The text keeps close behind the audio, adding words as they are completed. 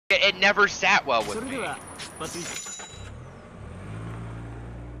It never sat well with me.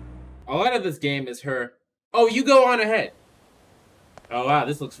 A lot of this game is her. Oh, you go on ahead. Oh wow,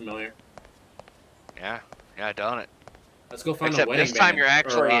 this looks familiar. Yeah, I done it. Let's go find Except a wedding this time band. you're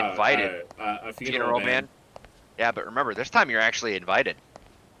actually Or, invited. A funeral band. Yeah, but remember, this time you're actually invited.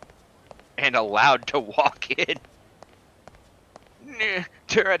 And allowed to walk in.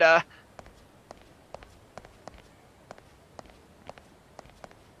 Turada.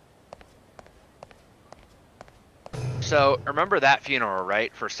 So, remember that funeral,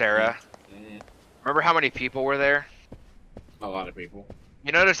 right, for Sarah? Mm-hmm. Remember how many people were there? A lot of people.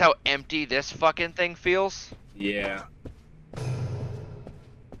 You notice how empty this fucking thing feels? Yeah.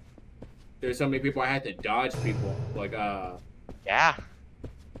 There's so many people I had to dodge people. Like, Yeah.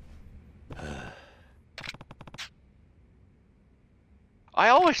 I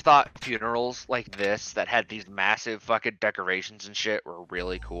always thought funerals like this that had these massive fucking decorations and shit were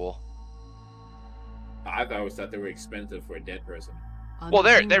really cool. I always thought they were expensive for a dead person. Well,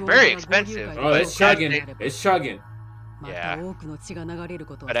 they're very expensive. Oh, it's chugging. It's chugging. Yeah.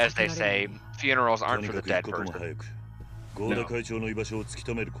 But as they say, funerals aren't for the dead person. No.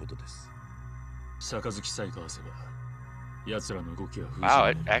 Wow,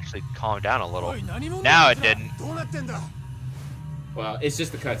 it actually calmed down a little. Now it didn't. Well, it's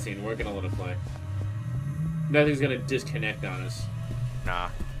just the cutscene. We're gonna let it play. Nothing's gonna disconnect on us. Nah.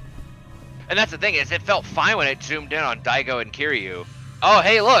 And that's the thing is, it felt fine when it zoomed in on Daigo and Kiryu. Oh,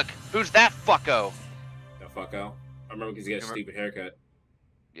 hey, look! Who's that fucko? The fucko? I remember because he got a stupid haircut.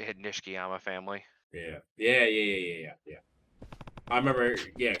 You hit Nishikiyama family. Yeah. I remember,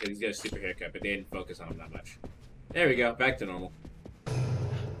 yeah, because he's got a stupid haircut, but they didn't focus on him that much. There we go, back to normal.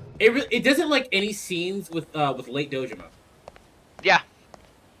 It doesn't like any scenes with late Dojima. Yeah.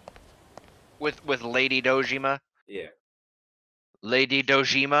 With Lady Dojima. Yeah. Lady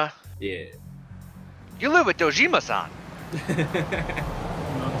Dojima. Yeah. You live with Dojima-san.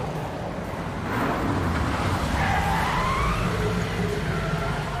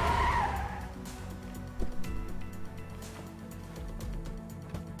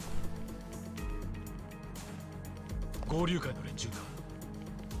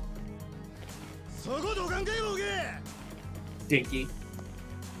 Dinky.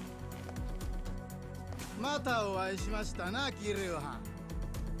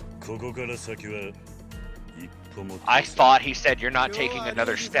 I thought he said, "You're not taking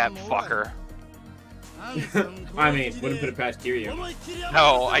another step, fucker." I mean, wouldn't put it past Kiryu.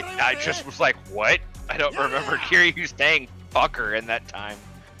 No, I just was like, what? I don't remember Kiryu saying fucker in that time.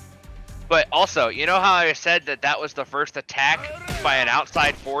 But also, you know how I said that was the first attack by an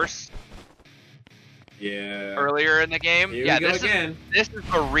outside force? Yeah. Earlier in the game? Here yeah, we go this again. is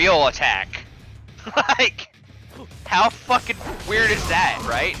a real attack. Like, how fucking weird is that,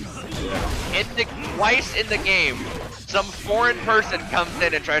 right? Yeah. Twice in the game, some foreign person comes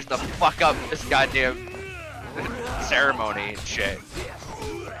in and tries to fuck up this goddamn ceremony and shit.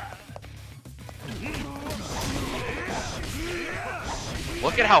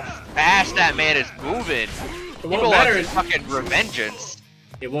 Look at how fast that man is moving. It won't matter in fucking revengeance.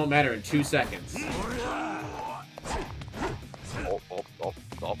 It won't matter in 2 seconds.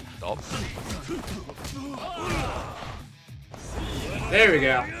 There we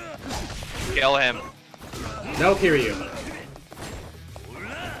go. Kill him. No Kiryu.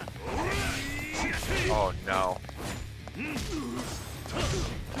 Oh no.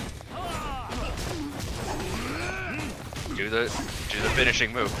 Do the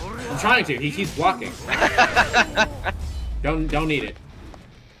finishing move. I'm trying to. He keeps blocking. Don't need it.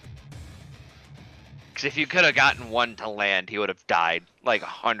 Because if you could have gotten one to land, he would have died like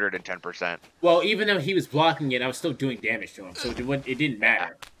 110%. Well, even though he was blocking it, I was still doing damage to him, so it didn't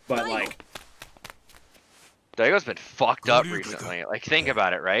matter. But like, Daigo's been fucked up recently. Like, think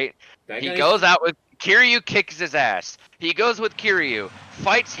about it, right? Daigo He goes out with Kiryu, kicks his ass. He goes with Kiryu,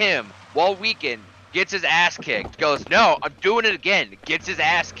 fights him while weakened, gets his ass kicked. Goes, no, I'm doing it again. Gets his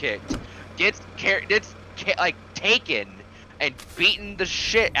ass kicked. Gets taken and beaten the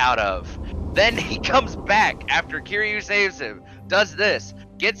shit out of. Then he comes back after Kiryu saves him, does this,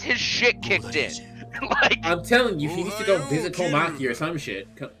 gets his shit kicked in. Like, I'm telling you, he needs to go visit Komaki or some shit.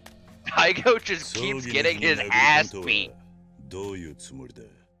 Daigo just keeps getting his ass beat. You're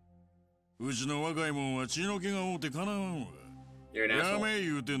an asshole.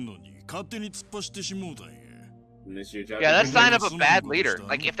 Yeah, that's a sign of a bad leader.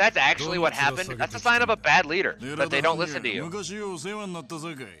 Like, if that's actually what happened, that's a sign of a bad leader. That they don't listen to you.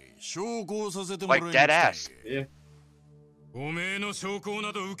 Like, dead ass. Yeah.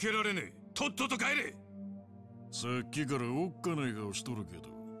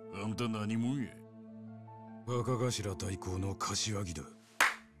 あんた何者や。若頭代行の柏木だ。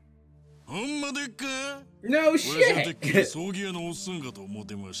ほんまでっか。 No わしはてっ shit! きり葬儀屋のおっさんかと思っ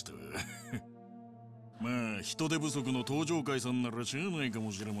てました。まあ人手不足の登場会さんならしゃあないか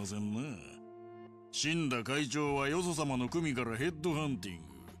もしれませんな。死んだ会長はよそ様の組からヘッドハンティング。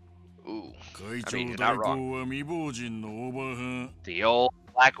 Ooh, 会 I mean, 長 you're not 代 wrong. 行は未亡人のオーバーハン。 The old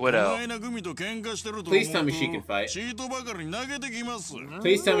Black こ Widow. ないな組と喧嘩してると思うと Please tell me she can fight. シートばかり投げてきます。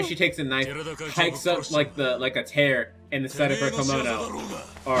 Please tell me she takes a knife, hikes up like a tear in the side of her kimono,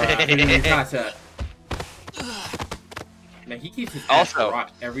 or her yukata. Now he keeps his ass Also,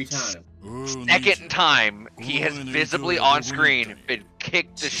 rocked every time. Second time he has visibly on screen been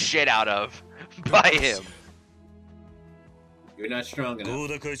kicked the shit out of by him. You're not strong enough. 合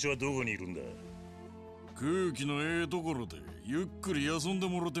田会長はどこにいるんだ。空気のええところでゆっくり休んで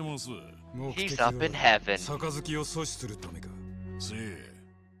もろてます。 He's up in heaven. 杯を阻止するためか。せえ。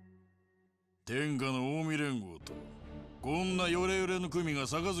天下の近江連合とこんなヨレヨレの組が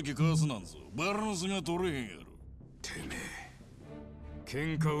杯交わすなんぞバランスが取れへんやろ。てめえ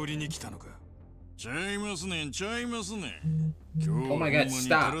喧嘩売りに来たのか。ちゃいますねんちゃいますねん。今日はほんまに寺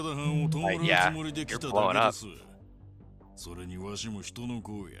田藩を弔うつもりで来ただけです。それにわしも人の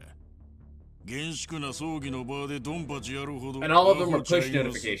子や。厳粛な葬儀の場でドンパチやるほど。 And all of them were push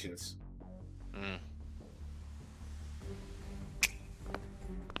notifications.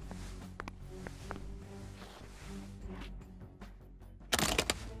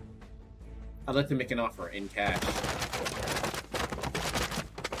 I'd like to make an offer in cash.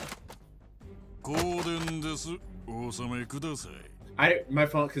 香典です。お納めください。My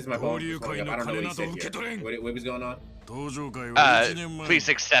phone, because my phone was going up. I don't know what he said yet. What was going on? Please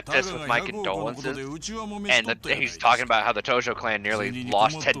accept this with my condolences. And he's talking about how the Tojo clan nearly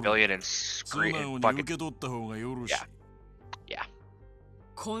lost 10 million in fucking... Yeah. Yeah.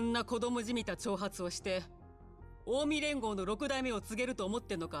 こんな子供じみた挑発をして近江連合の6代目を告げると思っ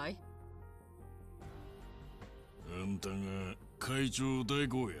てんのかい。あんたが会長代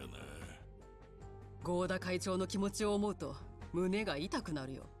行やな。合田会長の気持ちを思うと胸が痛くな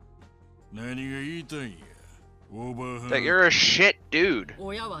るよ。何が言いたいんや。That you're a shit dude.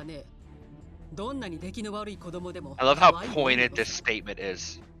 親はね、どんなに出来の悪い子供でも。I love how pointed this statement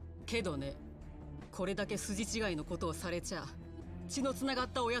is. けどね、これだけ筋違いのことをされちゃ、血のつながっ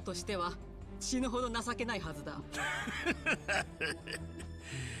た親としては死ぬほど情けないはずだ。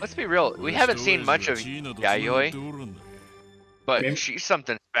Let's be real, we haven't seen much of Yayoi, but she's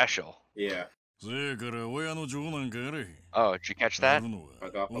something special. Yeah. Oh, did you catch that?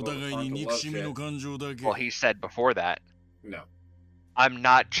 Well, he said before that. No. I'm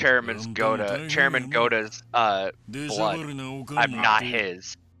not Chairman Goda's blood. I'm not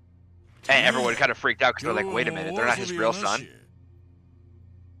his. And everyone kind of freaked out because they're like, wait a minute, they're not his real son? Yeah.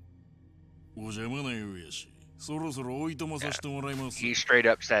 He straight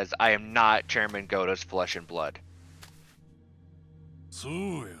up says, I am not Chairman Goda's flesh and blood.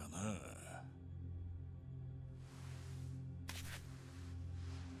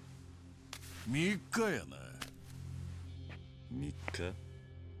 And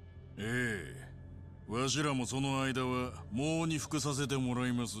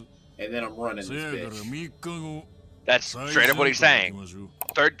then I'm running this bitch. That's straight up what he's saying.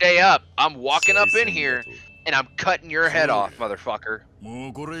 Third day up, I'm walking up in here, and I'm cutting your head off, motherfucker.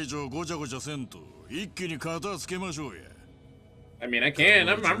 I mean, I can.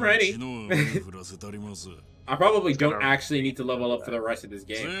 I'm ready. I probably don't actually need to level up for the rest of this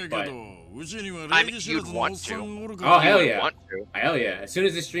game, but... I mean, you'd want to. Oh, hell yeah. Hell yeah. As soon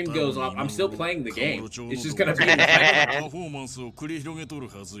as the stream goes off, I'm still playing the game. It's just gonna be in the background.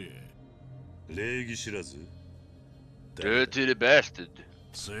 Good to the bastard.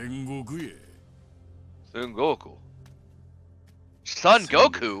 Son Goku. Son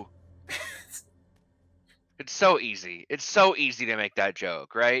Goku? It's so easy. It's so easy to make that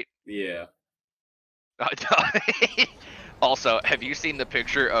joke, right? Yeah. Also, have you seen the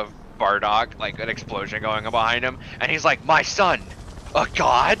picture of Bardock, like an explosion going on behind him? And he's like, my son, a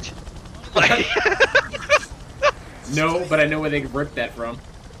god? Like... No, but I know where they ripped that from.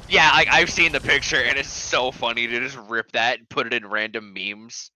 Yeah, like I've seen the picture, and it's so funny to just rip that and put it in random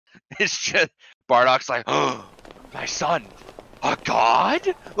memes. It's just Bardock's like, oh, my son, a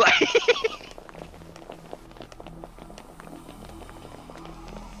god? Like,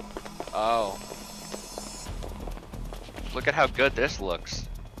 oh, look at how good this looks.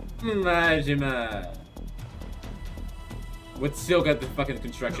 Majima. What's still got the fucking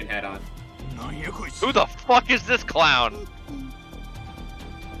construction hat on? Who the fuck is this clown?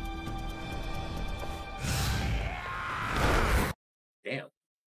 Damn.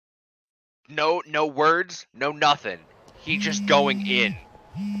 no words, no nothing. He just going in.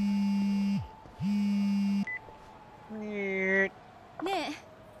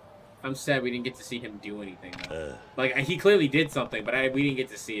 I'm sad we didn't get to see him do anything though. Like he clearly did something, but we didn't get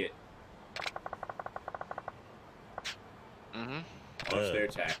to see it. Watch their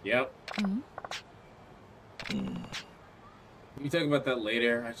attack. Yep. You talk about that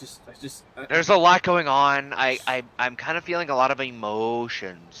later. There's a lot going on. I'm kind of feeling a lot of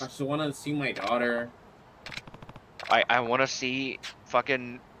emotions. I just want to see my daughter. I want to see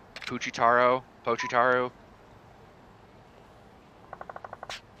fucking Pochitaru.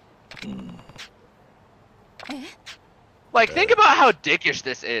 Like, think about how dickish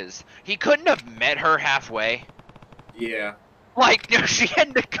this is. He couldn't have met her halfway. Yeah. Like, she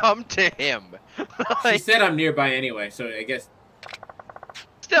had to come to him. She said I'm nearby anyway, so I guess.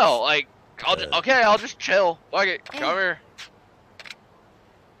 Still, like, I'll just chill. Fuck it, come here.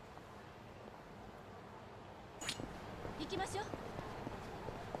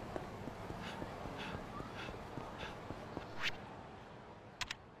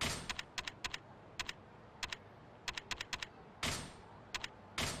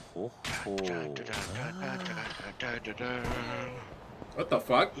 What the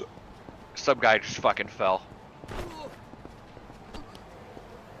fuck? Some guy just fucking fell.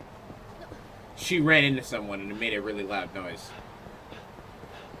 She ran into someone and it made a really loud noise.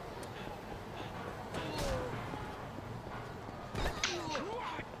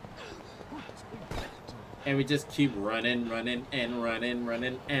 And we just keep running and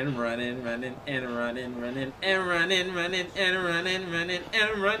running and running.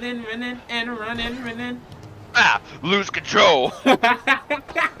 Ah, lose control. My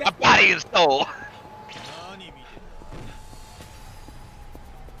body and soul.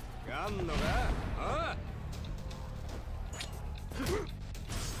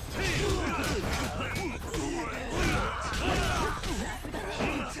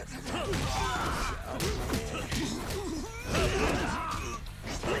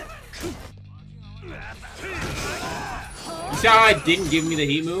 You saw how I didn't give me the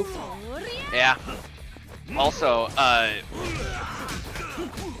heat move? Yeah. Also,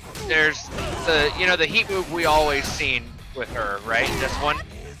 there's the heat move we always seen with her, right? This one.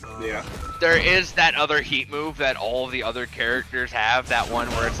 Yeah. There is that other heat move that all the other characters have. That one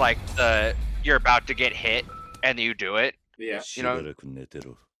where it's like you're about to get hit and you do it. Yeah. You know.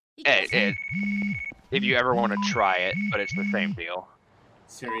 If you ever want to try it, but it's the same deal.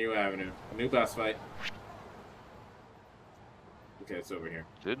 Serio Avenue. New boss fight. Okay, it's over here.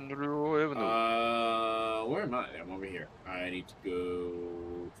 Where am I? I'm over here. I need to go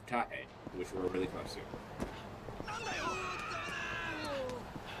to Tae, which we're really close to.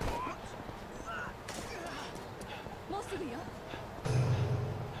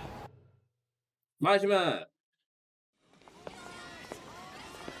 Majima!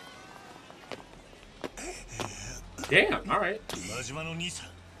 Damn, alright.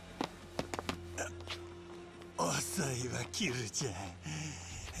 遅いわキルちゃん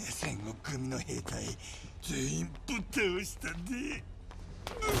戦国組の兵隊全員ぶっ倒したで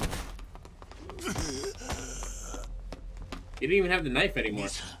You didn't even have the knife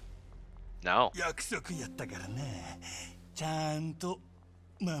anymore. No. 約束やったからねちゃんと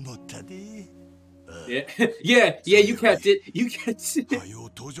守ったで Yeah, you kept it. You kept it.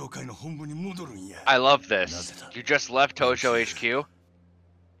 I love this. You just left Tojo HQ.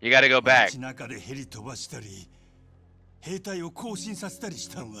 You gotta go back. 中でヘリ飛ばしたり兵隊を行進させたりし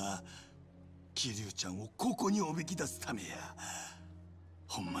たんは桐生ちゃんをここにおびき出すためや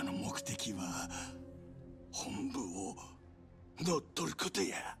ほんまの目的は本部を乗っ取ること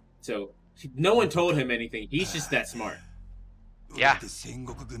や So, no one told him anything. He's just that smart. Yeah.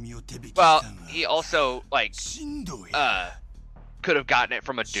 Well, he also, like, could have gotten it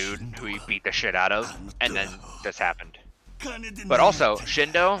from a dude who he beat the shit out of, and then this happened. But also,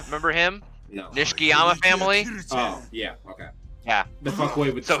 Shindo, remember him? No. Nishikiyama family? Oh, yeah, okay. Yeah. The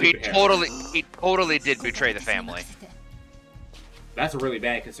fuckboy with so he hair. totally did betray the family. That's really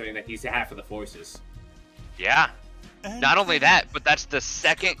bad considering that he's half of the forces. Yeah. Not only that, but that's the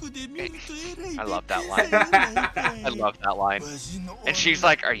second. I love that line. I love that line. And she's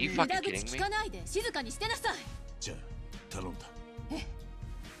like, "Are you fucking kidding me?"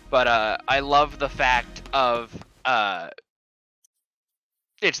 But I love the fact of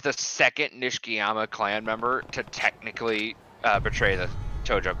it's the second Nishikiyama clan member to technically betray the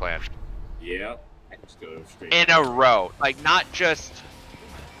Tojo clan. Yeah. Let's go straight in a row, like not just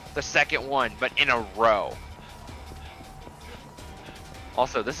the second one, but in a row.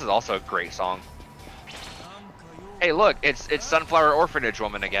 Also, this is also a great song. Hey, look, it's Sunflower Orphanage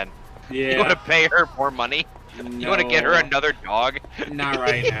Woman again. Yeah. You want to pay her more money? No. You want to get her another dog? Not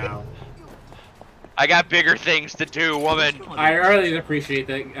right now. I got bigger things to do, woman. I really appreciate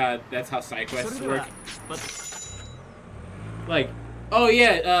that. That's how side quests work. Like, oh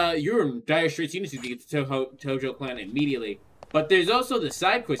yeah, you're in dire straits. You need to get to Tojo Clan immediately. But there's also the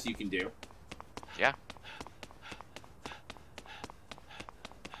side quests you can do. Yeah.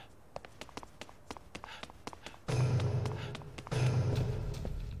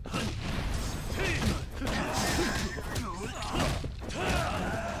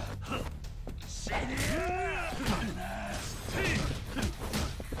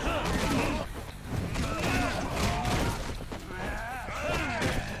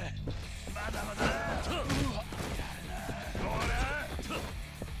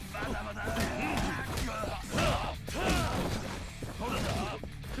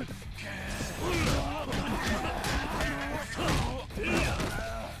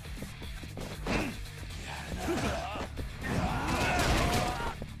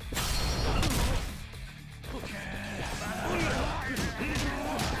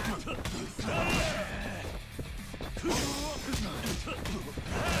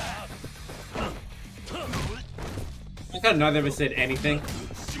 I thought neither of us said anything.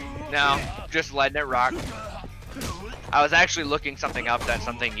 No, just letting it rock. I was actually looking something up. That's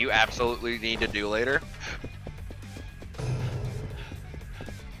something you absolutely need to do later.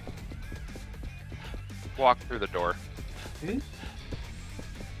 Walk through the door. Hmm?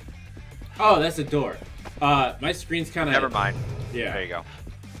 Oh, that's a door. My screen's kind of... Never mind. Yeah. There you go.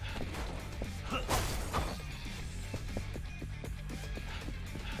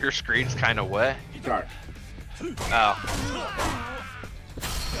 Your screen's kind of what? Dark. Oh.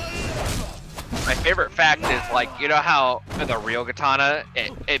 My favorite fact is, like, you know how with a real katana,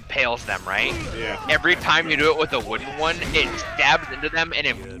 it impales them, right? Yeah. Every time you do it with a wooden one, it stabs into them and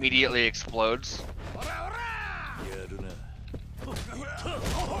immediately explodes.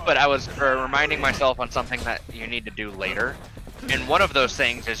 But I was reminding myself on something that you need to do later. And one of those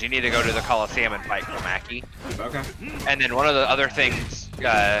things is you need to go to the Coliseum and fight Komaki. Okay. And then one of the other things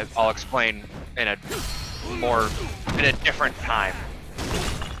I'll explain in a different time.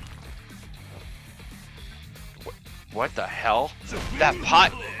 What the hell? That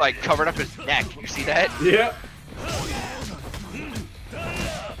pot like covered up his neck. You see that? Yeah.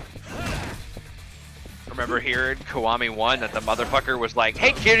 Remember hearing Kiwami 1 that the motherfucker was like,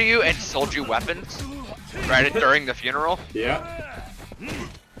 "Hey, Kiryu," and sold you weapons right during the funeral? Yeah.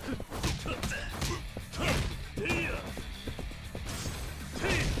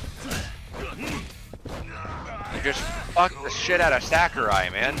 You just fucked the shit out of Sakurai,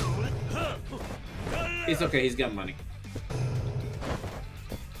 man. It's okay, he's got money.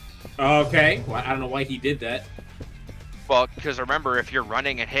 Okay. Well, I don't know why he did that. Well, because remember, if you're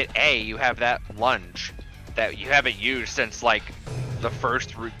running and hit A, you have that lunge that you haven't used since, like, the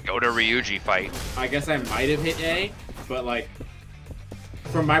first Goto Ryuji fight. I guess I might have hit A, but, like,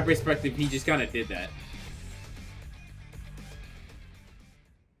 from my perspective, he just kind of did that.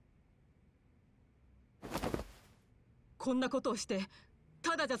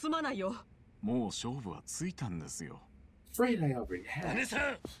 Afraid I already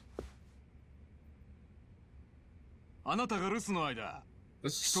had. あなたが留守の間、 That's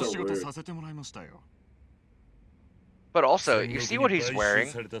一 so 仕事 rude. させてもらいましたよ。 But also, you see what he's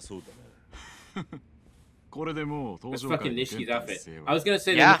wearing? これでもう That's 登場 fucking 会 Nishiki's 限 outfit. 定 I was gonna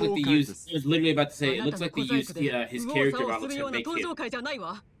say Yeah. that looks like they used. I was literally about to say it looks like they used his character model to make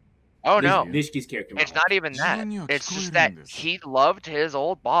it. Oh no, Nishiki's character model. it's not even that. It's just that he loved his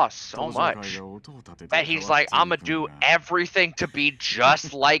old boss so much that he's like, I'm gonna do everything to be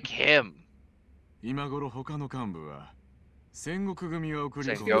just like him. 今頃他の幹部は戦国組が送り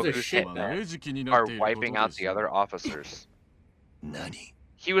込 Sengoku's む shit 餌食にな are っていること wiping out で the しょ other officers. 何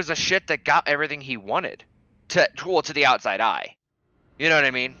He was a shit that got everything he wanted to the outside eye. You know what I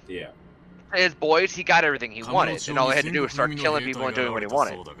mean? Yeah. His boys, he got everything he カムロ wanted, 町 and all he に had to do was start 戦国組の killing 兵 people and 隊 doing が what he 現れた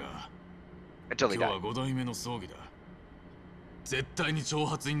wanted そうだが until 今 he 日は died. 5代目の葬儀だ絶対に挑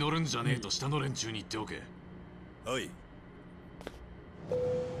発に乗るんじゃねえと下の連中に言っておけはい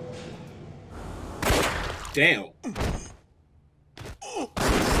Damn.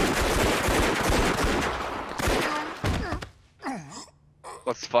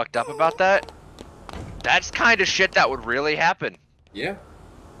 What's fucked up about that? That's kind of shit that would really happen. Yeah.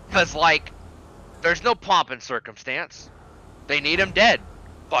 Cause like, there's no pomp and circumstance. They need him dead.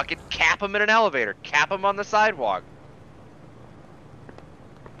 Fucking cap him in an elevator. Cap him on the sidewalk.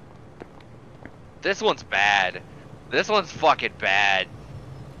 This one's bad. This one's fucking bad.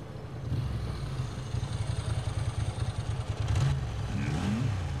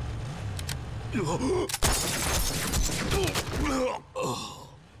 Is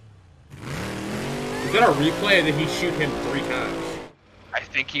that a replay or did he shoot him 3 times? I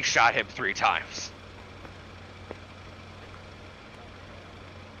think he shot him 3 times.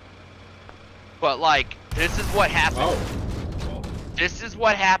 But like, this is what happened. Oh. This is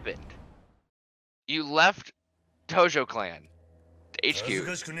what happened. You left Tojo Clan, the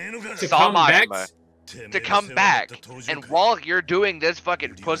HQ, saw Majima, to come back, and while you're doing this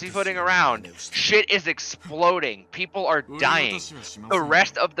fucking pussyfooting around, shit is exploding. People are dying. The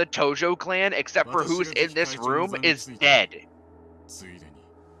rest of the Tojo Clan, except for who's in this room, is dead.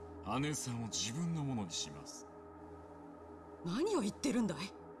 何を言ってるんだい？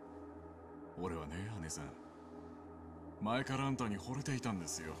俺はね、姉さん。前からあんたに惚れていたんで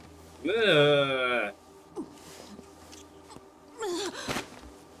すよ。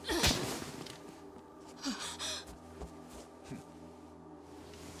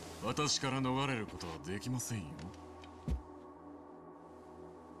私から逃れることはできませんよ。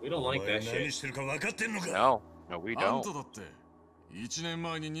We don't like that shit. No, we あん don't. ただって1年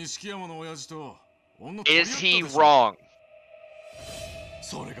前に錦山の親父と女 Is he wrong?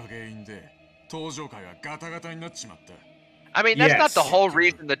 それが原因で登場会がガタガタになっちまった。I mean, that's Yes. not the whole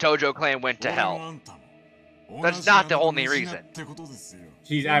reason the Tojo Clan went to hell. That's not the only reason.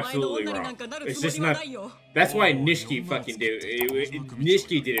 He's absolutely wrong. It's just not. That's why Nishiki fucking did it.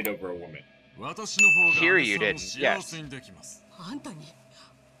 Nishiki did it over a woman. Kiryu didn't, yes. あんたに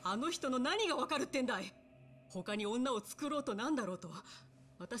あの人の何がわかるってんだい？他に女を作ろうとなんだろうと、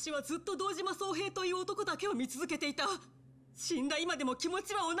私はずっと堂島宗平という男だけを見続けていた。死んだ今でも気持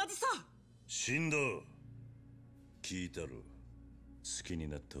ちは同じさ。死んだ。聞いたろ。好きに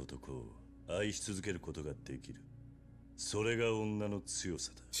なった男を愛し続けることができる。それが女の強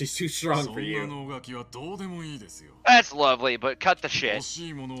さだ。She's too strong for you. That's lovely, but cut the shit. 欲し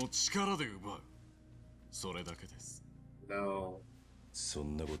いものを力で奪う。それだけです。No. そ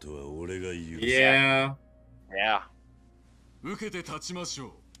んなことは俺が言う。Yeah. Yeah. 受けて立ちましょ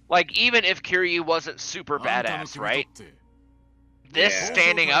う。 Like, even if Kiryu wasn't super badass, right? This Yeah.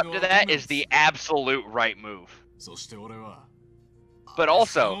 standing up to that is the absolute right move. そして俺は But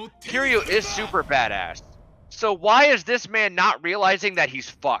also, Kiryu is super badass. So why is this man not realizing that he's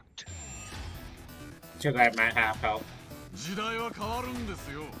fucked? Because I have my half health. 時代は変わるんで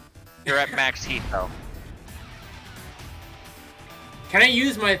すよ。 You're at max heat, though. Can I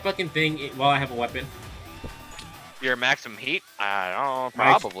use my fucking thing while I have a weapon? You're at maximum heat? I don't know,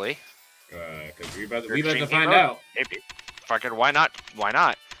 probably. Because we about You're to extreme find heat mode? out. Maybe. Fucking why not? Why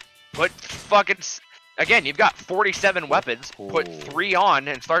not? Put fucking... Again, you've got 47 weapons. Put 3 on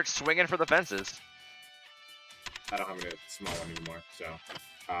and start swinging for the fences. I don't have a small one anymore, so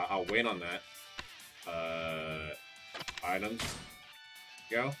I'll wait on that. Items.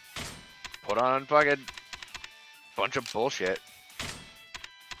 Go. Put on fucking bunch of bullshit.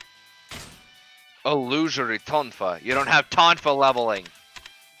 Illusory Tonfa. You don't have Tonfa leveling.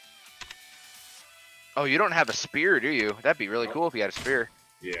 Oh, you don't have a spear, do you? That'd be really cool if you had a spear.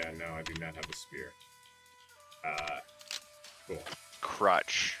 Yeah, no, I do not have a spear. Cool.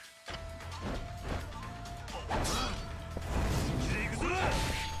 Crutch.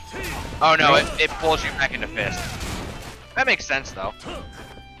 Oh no, it pulls you back into fist. That makes sense though.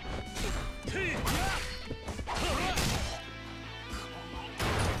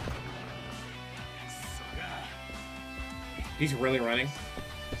 He's really running.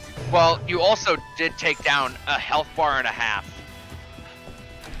 Well, you also did take down a health bar and a half.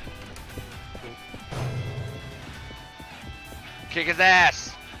 Kick his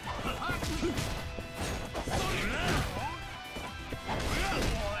ass.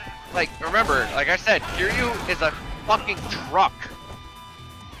 Like, remember, like I said, Kiryu is a fucking truck.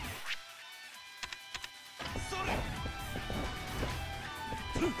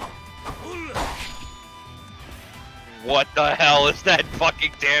 What the hell is that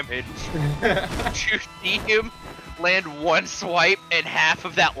fucking damage? Did you see him land one swipe and half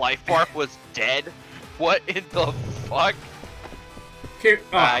of that life bar was dead? What in the fuck?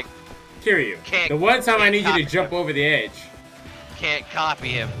 Kiryu. The one time I need you to jump over the edge. Can't copy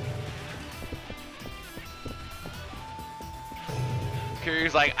him.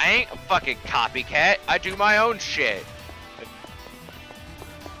 Kiryu's like, I ain't a fucking copycat. I do my own shit.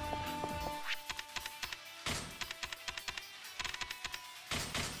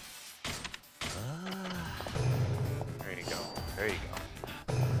 There you go. There you go.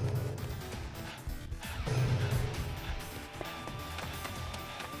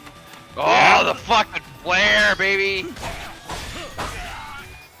 Oh, the fucking flare, baby!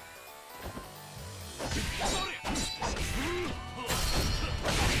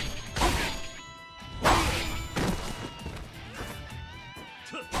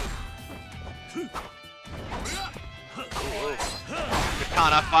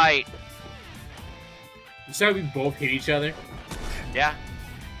 katana fight. So we both hit each other. Yeah.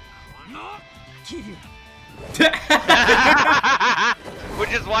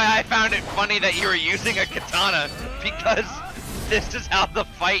 Which is why I found it funny that you were using a katana, because this is how the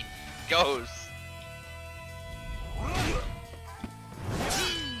fight goes.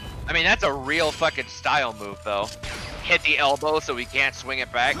 I mean, that's a real fucking style move, though. Hit the elbow so we can't swing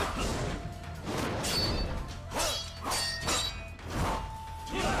it back.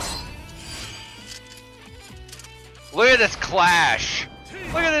 Look at this clash!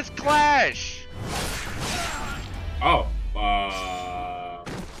 Look at this clash! Oh,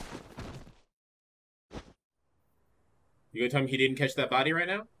 you gonna tell me he didn't catch that body right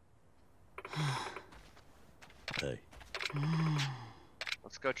now? Hey.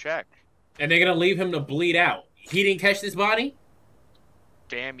 Let's go check. And they're gonna leave him to bleed out. He didn't catch this body?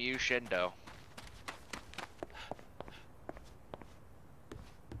 Damn you, Shindo.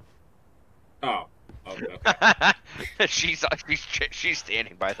 Oh. Okay. she's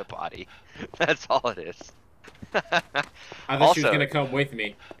standing by the body. That's all it is. I thought she was gonna come with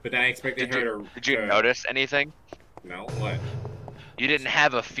me, but then I expected her to. Did you notice anything? No, what? You didn't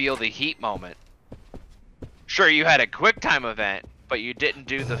have a feel the heat moment. Sure, you had a quick time event, but you didn't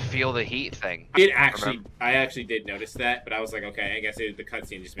do the feel the heat thing. I actually did notice that, but I was like, okay, I guess the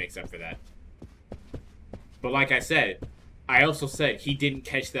cutscene just makes up for that. But like I said, I also said he didn't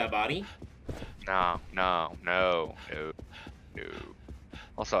catch that body. No.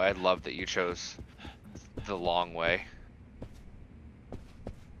 Also, I love that you chose the long way.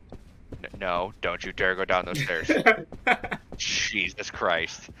 No, don't you dare go down those stairs. Jesus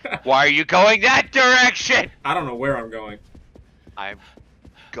Christ. Why are you going that direction? I don't know where I'm going. I'm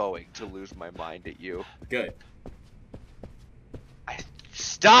going to lose my mind at you. Good.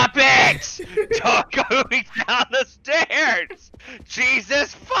 Stop it! Don't going down the stairs!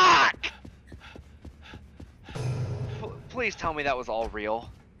 Jesus fuck! Please tell me that was all real.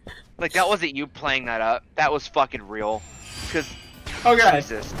 Like, that wasn't you playing that up. That was fucking real. Cause, oh god.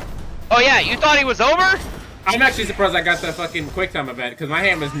 Jesus. Oh yeah, you thought he was over? I'm actually surprised I got the fucking quick time event, because my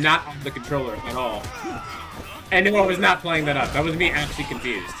hand was not on the controller at all. And no, I was not playing that up. That was me actually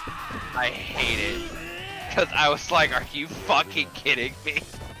confused. I hate it. Because I was like, are you fucking kidding me?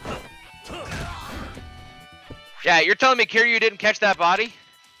 Yeah, you're telling me Kiryu didn't catch that body?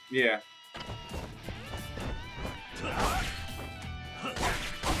 Yeah.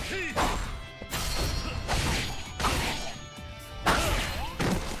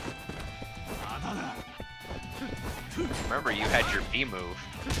 Remember, you had your B move.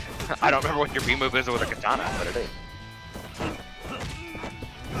 I don't remember what your B move is with a katana, but it is.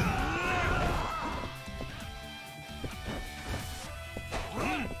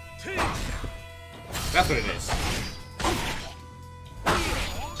 That's what it is.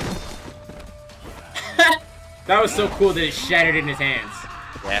 That was so cool that it shattered in his hands.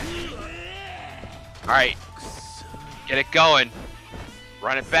 Yeah. Alright. Get it going.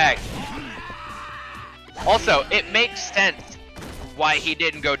 Run it back. Also, it makes sense why he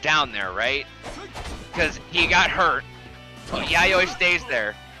didn't go down there, right? Because he got hurt. Yayoi stays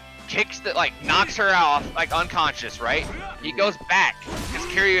there. Kicks the, knocks her off, unconscious, right? He goes back, because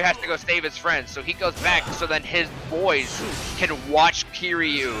Kiryu has to go save his friends, so he goes back so then his boys can watch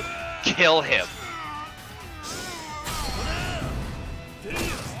Kiryu kill him.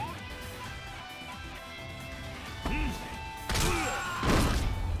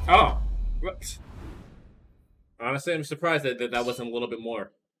 Oh. Honestly, I'm surprised that wasn't a little bit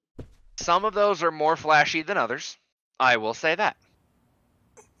more. Some of those are more flashy than others. I will say that.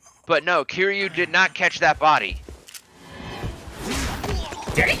 But no, Kiryu did not catch that body.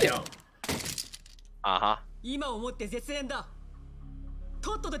 Damn! Uh-huh. 今をもって絶縁だ。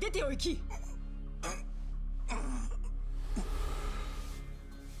とっとと出ておいき。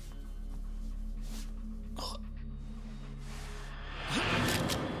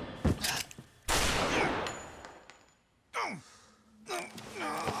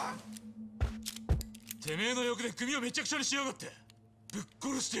てめえの欲で組をめちゃくちゃにしやがって。ぶっ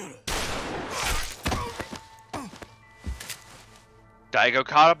殺してやる。Daigo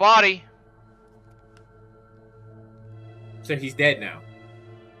caught a body. So he's dead now.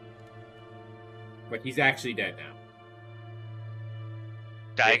 Like, he's actually dead now.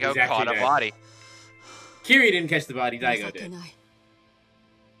 Daigo caught a body. Kiryu didn't catch the body, Daigo 情け did. ない。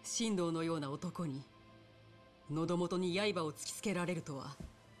神道のような男に喉元に刃を突きつけられるとは。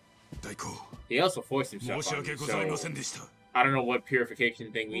大公、 He also forced 申 himself し on 訳 you, ございま so せんでした。 I don't know what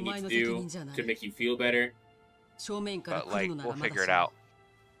purification thing we need to do to make you feel better. 正面から But 来るのなら we'll まだ figure it しも out.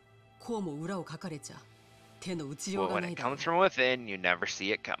 こうも裏をかかれちゃ手の打ちよう Well, が when ない it だろ comes from within, you never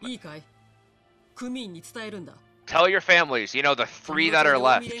see it い coming. いかい組員に伝えるんだ Tell your families, you know, the 3 that are 近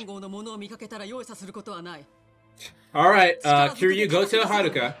left. 江連合の者を見かけたら容赦することはない Alright, Kiryu, go to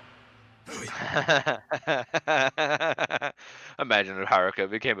Haruka. Imagine if Haruka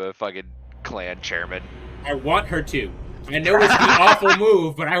became a fucking clan chairman. I want her to. I know it's the awful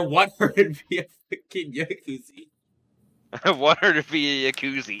move, but I want her to be a fucking Yakuza. I want her to be a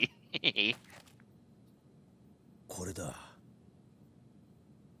Yakuza. これだ。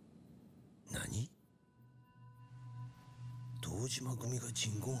何？堂島組がジ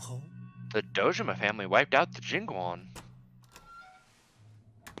ンゴン派を？ The Dojima family wiped out the Jingwon.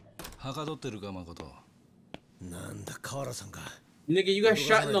 はかどってるか誠。なんだ河原さんか。 Nigga, you got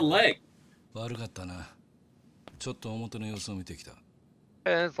shot in the leg. 悪かったな。ちょっと表の様子を見てきた。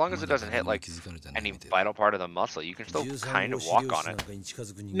 As long as it doesn't hit like any vital part of the muscle, you can still kind of walk on it.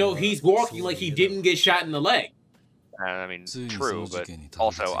 No, he's walking like he didn't get shot in the leg. I mean, true, but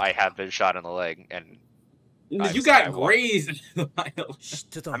also I have been shot in the leg, and You got grazed in the vital.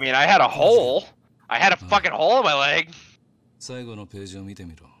 I mean, I had a hole. I had a fucking hole in my leg. 最後のページを見て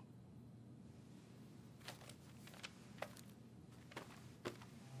みろ。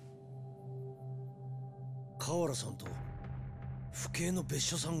河原さんと府警の別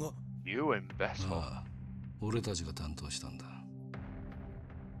所さんが。 You and Bessel. ああ、俺たちが担当したんだ。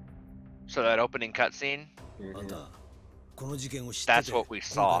So that opening cutscene. あんたこの事件を知ってて That's what we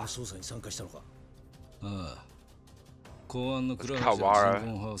今回 saw. の捜査に参加したのか。ああ、公安の倉橋 Kawara が人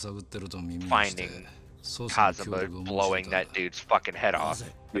言派を探ってると耳にして Finding 捜査の協 Kazuma 力を申 blowing し出 that た。 dude's fucking head off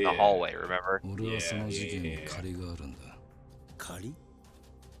in the Yeah. hallway. Remember? 俺はその事件に借りがあるんだ。借り？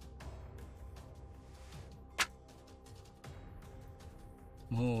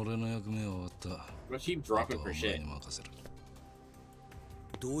もう俺の役目は終わった。 Well, keep あと dropping は for お前 shit. に任せる。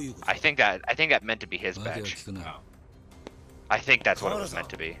どういうこと？ I think that meant to be his わけは badge. 聞くな。 I think that's what it was meant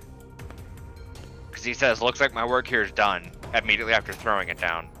to be. Because he says, "Looks like my work here is done." Immediately after throwing it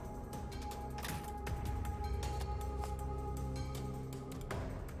down.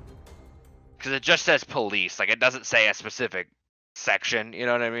 Because it just says police, like it doesn't say a specific section. You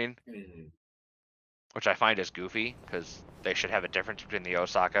know what I mean? Which I find is goofy, because they should have a difference between the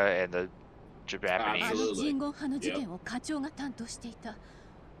Osaka and the Japanese. あの Absolutely. 人言派の事件を課長が担当していた。っ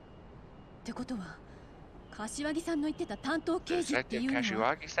てことは、柏木さんの言ってた担当刑事ってい Detective うの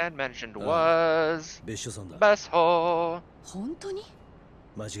は Kashiwagi-san mentioned was 別所さんだ。 Besso. 本当に？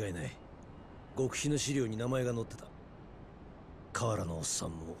間違いない。極秘の資料に名前が載ってた。河原のおっさ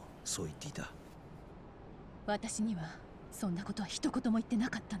んもそう言っていた。私にはそんなことは一言も言ってな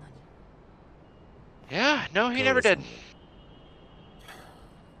かったのに。 Yeah, no, he never did.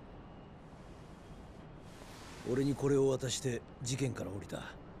 俺にこれを渡して事件から降りた。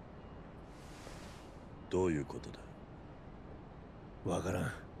どういうことだ？わから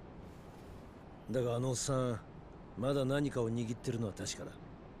ん。だがあのおっさん、まだ何かを握ってるのは確かだ。 I'm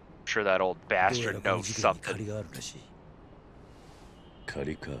sure that old どうや bastard らこの knows 事件に something. 借りがあるらしい。借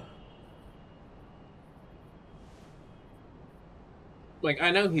りか。Like,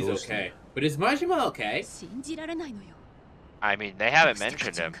 I know he's okay, but is Majima okay? 信じられないのよ。 I mean, they haven't どうして課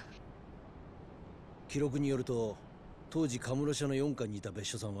mentioned 長 him. が記録によると、当時カムロ署の4課にいた別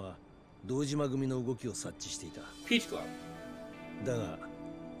所さんは堂島組の動きを察知していた。 Peach Club. だが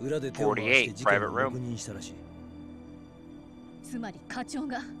裏で手を回して事件を確認したらしい。つまり課長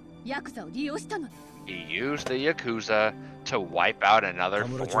がヤクザを利用したのね。 He used the Yakuza to wipe out another カ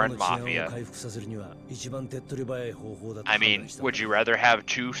ムロ町 foreign の治安を mafia. 回復させるには一番手っ取り早い方法だと I 判 mean, 断した。 would you rather have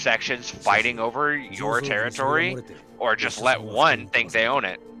 2 sections fighting over your territory, or just let one think they own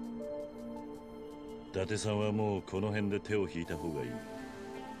it? 伊達さんはもうこの辺で手を引いた方がいい。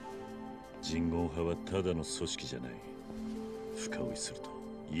人言派はただの組織じゃない。深追いすると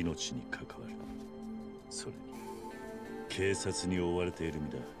命に関わる。それに警察に追われている身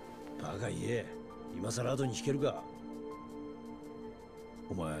だ。バカ言え。今さら後に引けるか。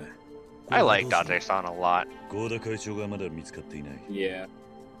お前。 I like Date-san a lot. 合田会長がまだ見つかっていない。 Yeah.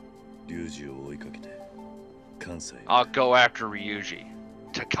 龍二を追いかけて関西へ。 I'll go after Ryuji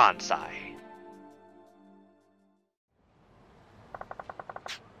to Kansai.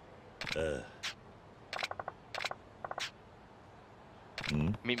 ああ。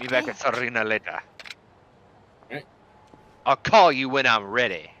Meet me back at Sarina later. Alright. I'll call you when I'm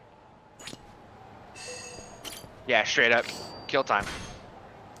ready. Yeah, straight up. Kill time.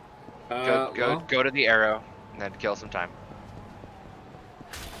 Go to the arrow and then kill some time.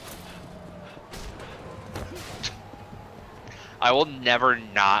 I will never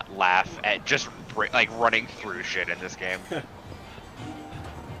not laugh at just like running through shit in this game.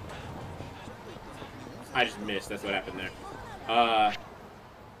 I just missed. That's what happened there.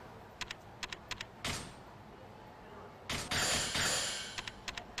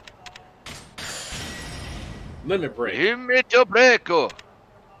 Limit break. Limit break.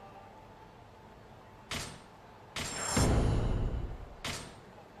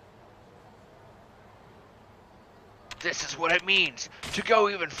 This is what it means to go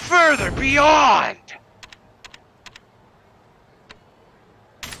even further beyond.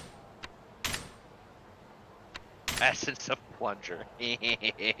 Essence of plunger.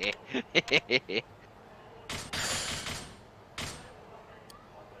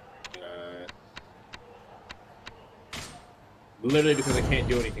 Literally because I can't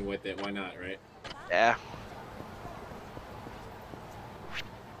do anything with it. Why not, right? Yeah.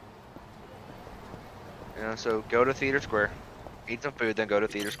 You know, so go to Theater Square, eat some food, then go to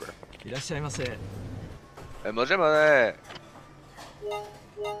Theater Square. いらっしゃいませ。もしもね。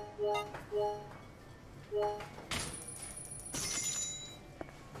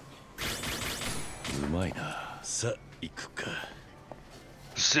うまいな。さあ行くか。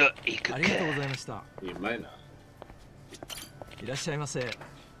さあ行くか。ありがとうございました。うまいな。いらっしゃいませ。で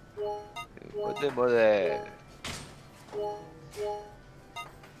もね。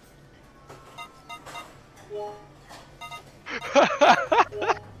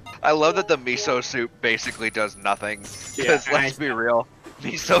I love that the miso soup basically does nothing. Because let's be real,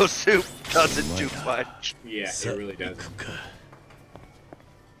 miso soup doesn't do much. Yeah, it really does.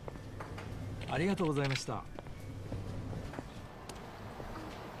 ありがとうございました。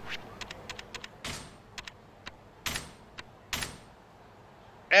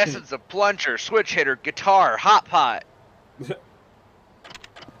Essence of plunger, switch hitter, guitar, hot pot.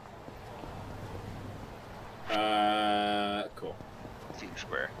 Cool. Team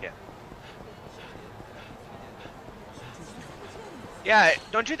Square, yeah. Yeah,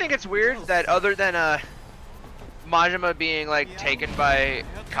 don't you think it's weird that other than Majima being like taken by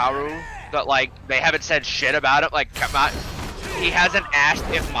Karu, that like they haven't said shit about it? Like, come on, he hasn't asked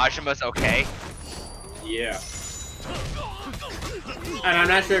if Majima's okay. Yeah. And I'm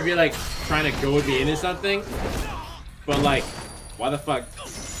not sure if you're like trying to goad me into something, but like, why the fuck?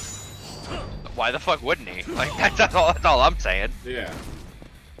 Why the fuck wouldn't he? Like, that's all I'm saying. Yeah.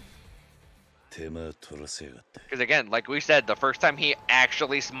 Because again, like we said, the first time he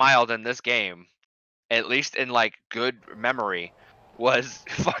actually smiled in this game, at least in like good memory, was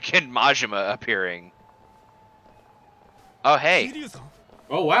fucking Majima appearing. Oh hey.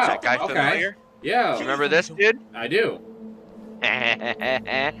 Oh wow. That guy familiar? Yeah. You remember this dude? I do.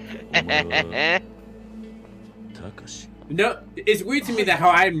 No, it's weird to me that how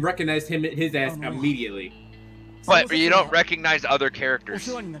I recognized his ass immediately. But you don't recognize other characters.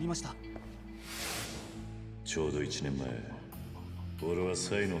 ちょうど1年前、俺は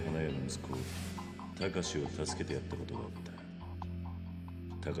サイの花屋の息子、タカシを助けてやったことがあっ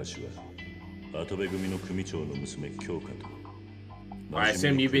た。タカシは跡部組の組長の娘京香と。I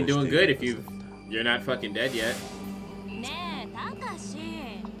assume you've been doing good if you're not fucking dead yet. ねえ、タカ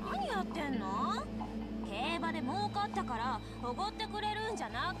シ、何やってんの？競馬で儲かったからおごってくれるんじゃ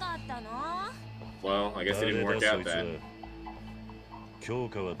なかったの？ Well, I guess it didn't work out that. 京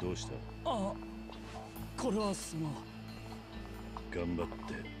香はどうした？あ、これはその。頑張っ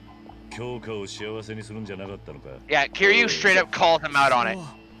て京香を幸せにするんじゃなかったのか。Yeah, Kiryu straight up called him out on it.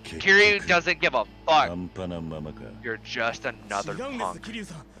 Kiryu doesn't give a fuck. You're just another punk.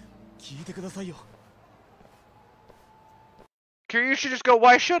 Kiryu should just go,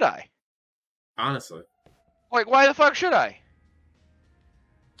 why should I? Honestly. Like, why the fuck should I?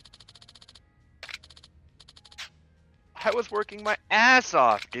 I was working my ass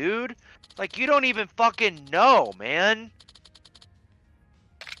off, dude. Like, you don't even fucking know, man.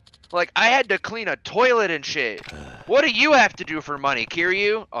 Like, I had to clean a toilet and shit. What do you have to do for money,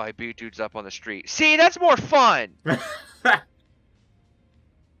 Kiryu? Oh, I beat dudes up on the street. See, that's more fun.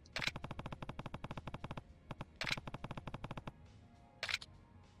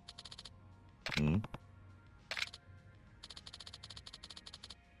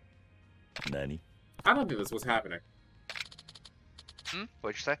 Nani? I don't think this was happening.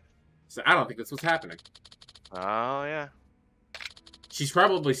 What'd you say? So I don't think this was happening. Oh, yeah. She's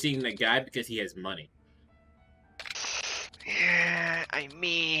probably seeing that guy because he has money. Yeah, I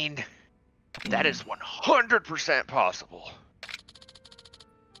mean, that is 100% possible.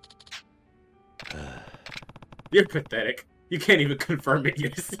 You're pathetic. You can't even confirm it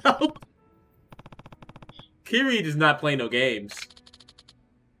yourself. Kiryu does not play no games.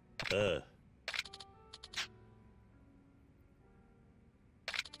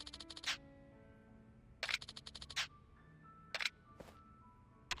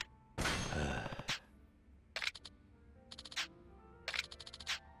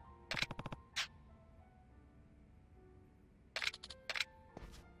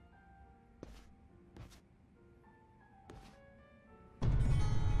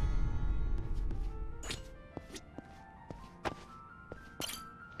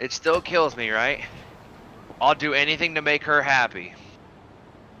 It still kills me, right? I'll do anything to make her happy.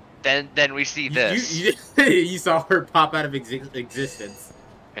 Then we see this. You saw her pop out of existence.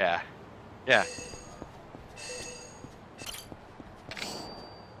 Yeah. Yeah.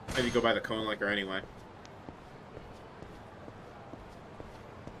 And you go by the cone like her anyway.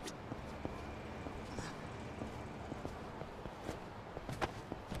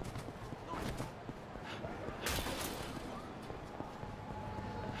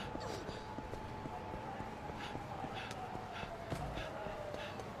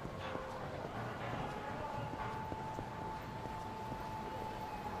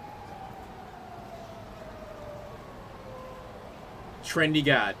 Trendy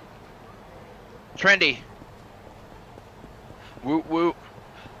god. Trendy. Woot woot.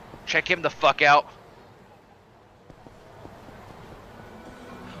 Check him the fuck out.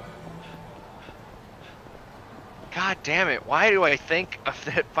 God damn it. Why do I think of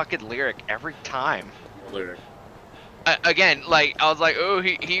that fucking lyric every time? Lyric. Again, like, I was like, oh,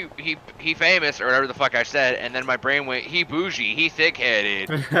 he famous, or whatever the fuck I said, and then my brain went, he bougie, he thick-headed.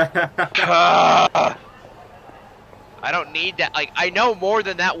 I don't need that. Like, I know more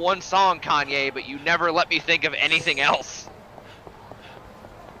than that one song, Kanye, but you never let me think of anything else.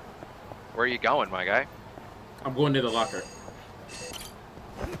 Where are you going, my guy? I'm going to the locker.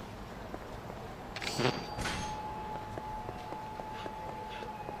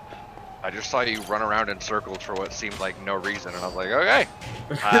 I just saw you run around in circles for what seemed like no reason, and I was like, okay.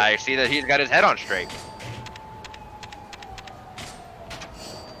 I see that he's got his head on straight.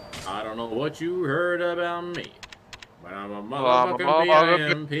 I don't know what you heard about me, but I'm a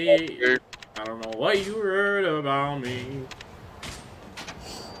motherfucking PIMP. I don't know what you heard about me.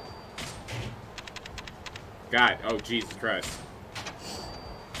 God, oh Jesus Christ.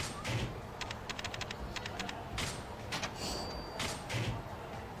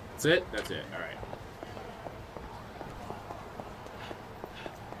 That's it? That's it. Alright.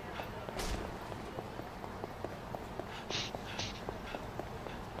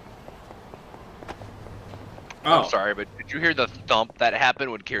 Oh. I'm sorry, but did you hear the thump that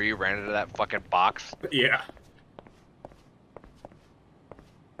happened when Kiryu ran into that fucking box? Yeah.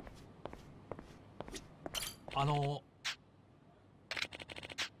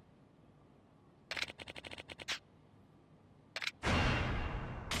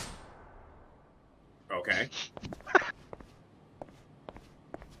 Okay.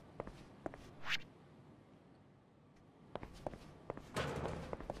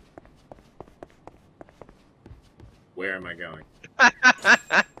 Where am I going?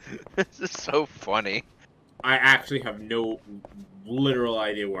 This is so funny. I actually have no literal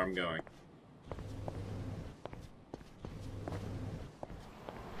idea where I'm going.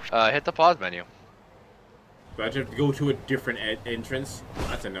 Hit the pause menu. Do I have to go to a different entrance?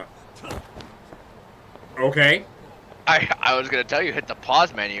 That's enough. Okay. I was gonna tell you hit the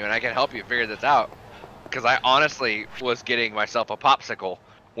pause menu and I can help you figure this out. Because I honestly was getting myself a popsicle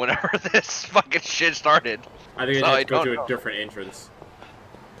whenever this fucking shit started. I think I have to go to a different entrance.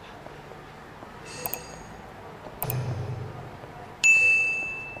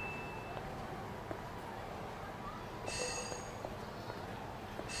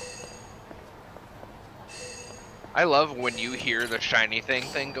 I love when you hear the shiny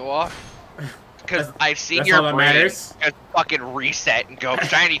thing go off. Because I've seen that's your all that brain matters. just fucking reset and go,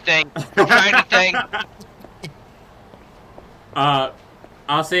 shiny thing, shiny thing. I'll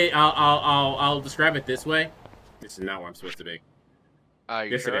describe it this way. This is not where I'm supposed to be. You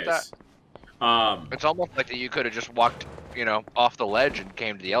Yes, sure it about is. that? It's almost like that you could have just walked, you know, off the ledge and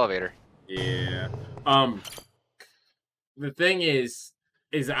came to the elevator. Yeah. The thing is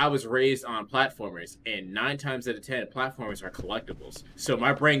I was raised on platformers, and 9 times out of 10, platformers are collectibles. So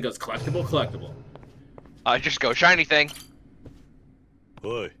my brain goes collectible, collectible. I just go shiny thing.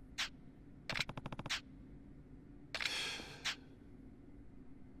 Oi.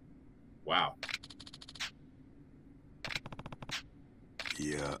 Wow.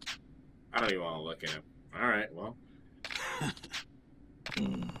 Yeah. I don't even want to look at him. All right, well.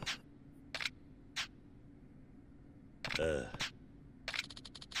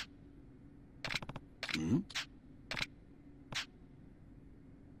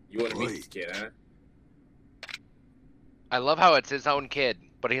 You want to meet this kid, huh? I love how it's his own kid,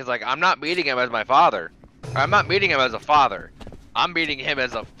 but he's like, I'm not meeting him as my father. I'm not meeting him as a father. I'm meeting him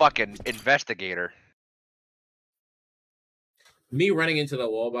as a fucking investigator. Me running into the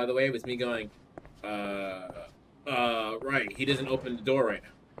wall, by the way, was me going, right, he doesn't open the door right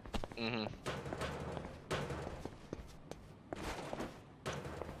now. Mm-hmm.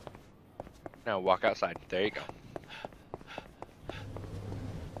 No, walk outside. There you go.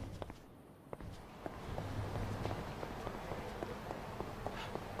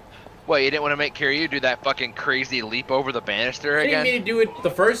 What, you didn't want to make Kiryu do that fucking crazy leap over the banister I again? didn't mean to do it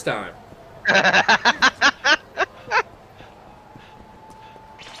the first time.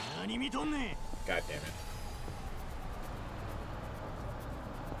 God damn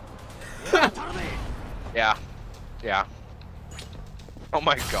it. Yeah. Yeah. Oh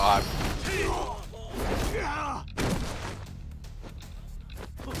my god.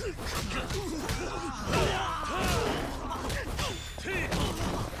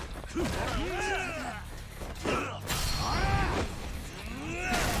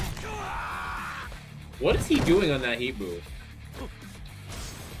 What is he doing on that heat move?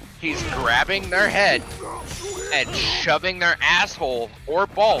 He's grabbing their head and shoving their asshole or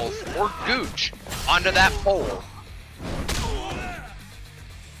balls or gooch onto that pole.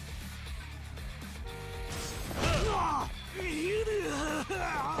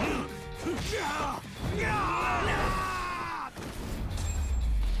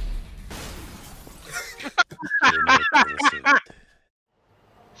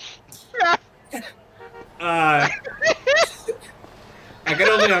 I can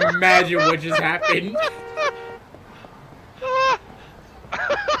only imagine what just happened.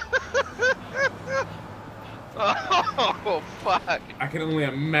 Oh fuck! I can only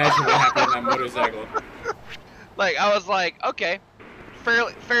imagine what happened on that motorcycle. Like I was like, okay,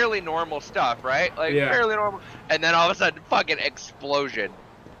 fairly normal stuff, right? Like Yeah. fairly normal, and then all of a sudden, fucking explosion.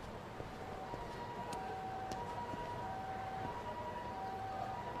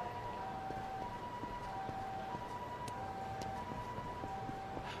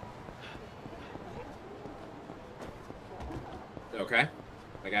 Okay.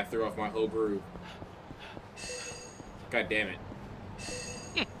 I got threw off my whole groove. God damn it.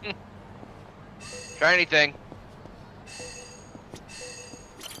 Try anything.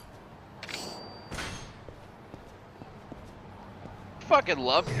 Fucking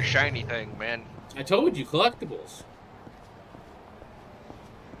love your shiny thing, man. I told you, collectibles.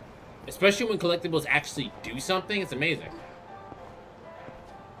 Especially when collectibles actually do something, it's amazing.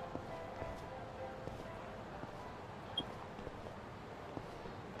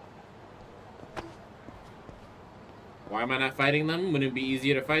 Why am I not fighting them? Wouldn't it be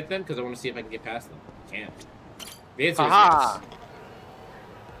easier to fight them? Because I want to see if I can get past them. I can't. The answer is yes.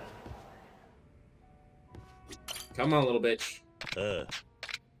 Come on, little bitch.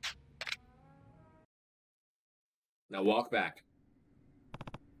 Now walk back.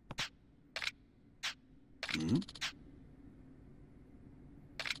 Hmm?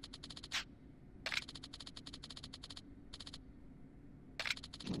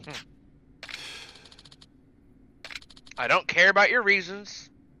 I don't care about your reasons.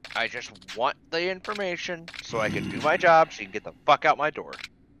 I just want the information so I can do my job so you can get the fuck out my door.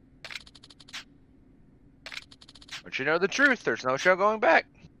 But you know the truth, there's no show going back.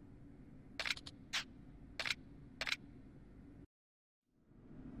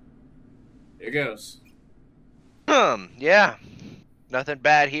 Here goes. Yeah. Nothing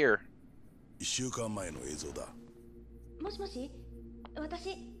bad here. 1週間前の映像だ。もしもし、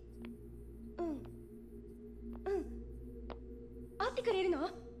私、会ってくれるの？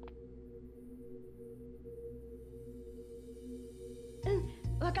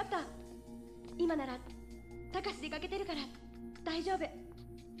わかった。今なら、たかし出かけてるから大丈夫。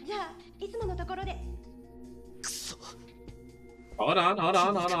じゃあ、いつものところで。くそ。Hold on.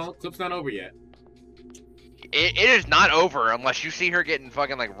 Clip's not over yet. It is not over unless you see her getting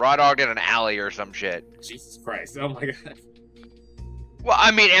fucking like raw dogged in an alley or some shit. Jesus Christ. Oh my god. Well,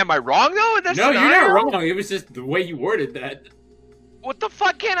 I mean, am I wrong though in this No, scenario? you're not wrong. It was just the way you worded that. What the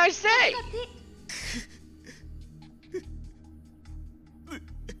fuck can I say?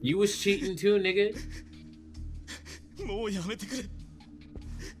 You was cheating too, nigga. もうやめてくれ。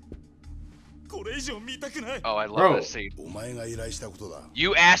これ以上見たくない。 Oh, I love Bro. this scene. お前が依頼したことだ。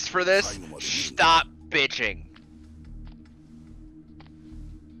 You asked for this? Stop bitching.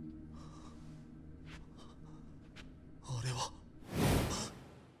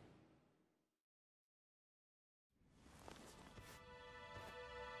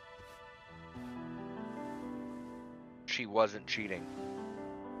 She wasn't cheating.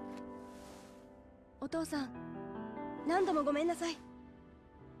 お父さん、何度もごめんなさい。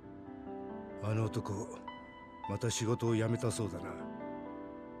あの男、また仕事を辞めたそうだな。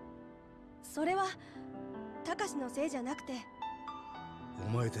それは、たかしのせいじゃなくて。お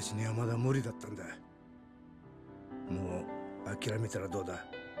前たちにはまだ無理だったんだ。もう諦めたらどうだ。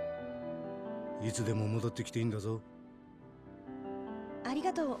いつでも戻ってきていいんだぞ。あり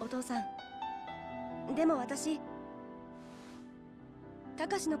がとう、お父さん。でも私、た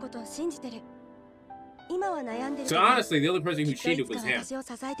かしのことを信じてる。今は悩んでる。 So honestly, the only person who cheated was him. 私を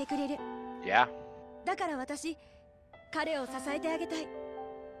支えてくれる。 Yeah. だから私、彼を支えてあげたい。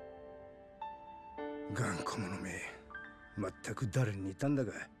頑固者め。全く誰に似たんだ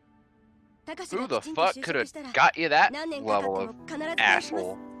が。 Who the fuck could have got you that level of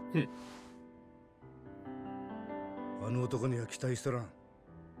asshole? あの男には期待しとらん。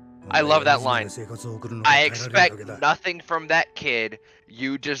 I love that line. I expect nothing from that kid.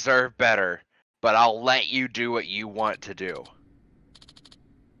 You deserve better, but I'll let you do what you want to do.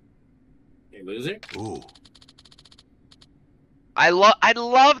 Hey, loser. Ooh. I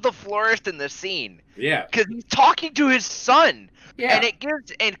love the florist in this scene. Yeah. Because he's talking to his son. Yeah. And it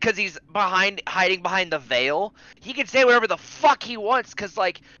gives, and because he's hiding behind the veil, he can say whatever the fuck he wants. Because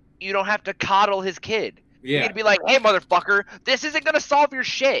like, you don't have to coddle his kid. Yeah. You can be like, hey motherfucker, this isn't gonna solve your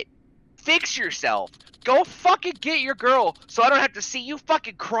shit. Fix yourself. Go fucking get your girl, so I don't have to see you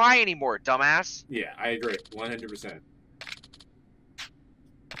fucking cry anymore, dumbass. Yeah, I agree, 100%.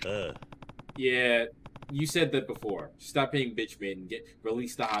 Uh. Yeah, you said that before. Stop being bitch made and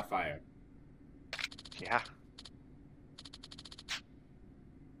release the hot fire. Yeah.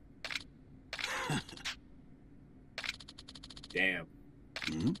 Damn.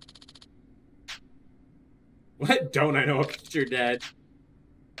 Hmm? What? Don't I know about your dad?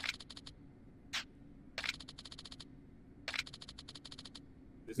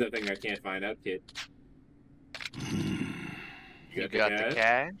 There's nothing I can't find out, kid. You got the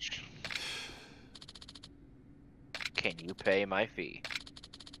cash? Can you pay my fee?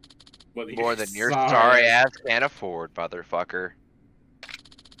 Well, more than your sorry ass can afford, motherfucker.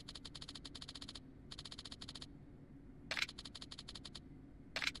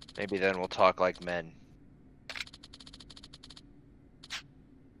 Maybe then we'll talk like men.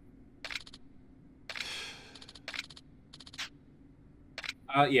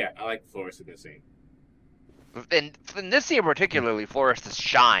 Yeah, I like the florist in this scene. In this scene particularly, Florist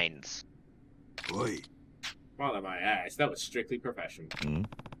shines. Oi. Well, in my eyes, that was strictly professional. Hmm?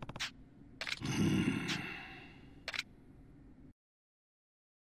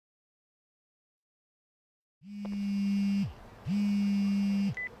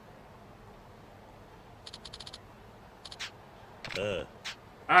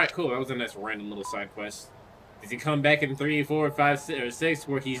 Alright, cool. That was a nice random little side quest. Does he come back in 3, 4, 5, 6, or 6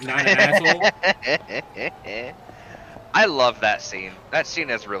 where he's not an asshole? I love that scene. That scene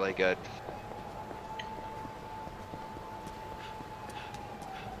is really good.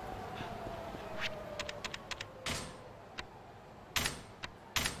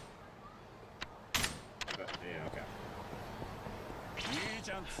 Yeah, okay.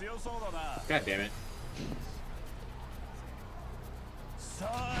 God damn it.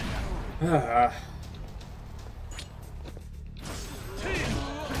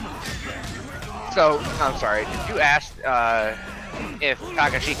 So, I'm sorry, did you ask if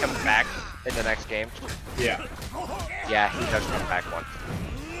Kakashi comes back in the next game? Yeah. Yeah, he does come back once.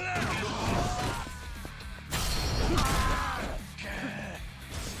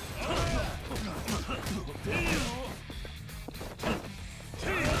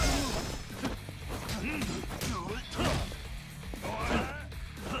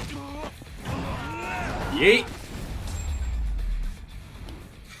 Yeet!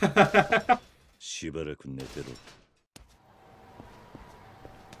 しばらく寝てろ。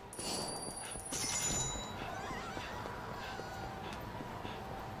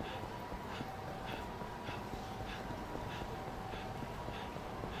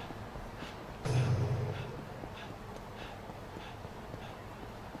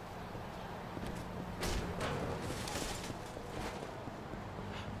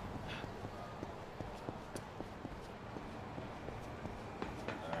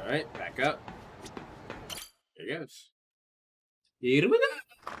Alright, back up. There he goes. Here we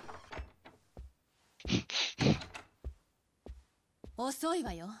go. 遅い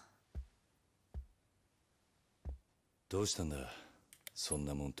わよ。どうしたんだそん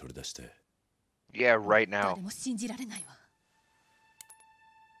なもん取り出して。Yeah, right now. 誰も信じられないわ。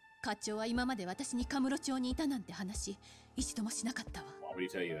課長は今まで私にカムロ町にいたなんて話、一度もしなかったわ。Why would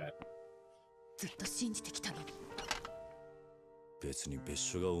he tell you that? ずっと信じてきたのに。別に別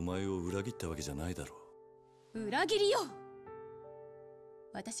所がお前を裏切ったわけじゃないだろう。裏切りよ。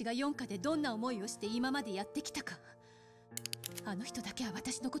私が四課でどんな思いをして今までやってきたか。あの人だけは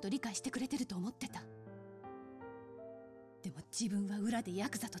私のこと理解してくれてると思ってた。でも自分は裏でヤ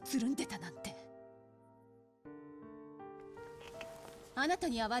クザとつるんでたなんて。あなた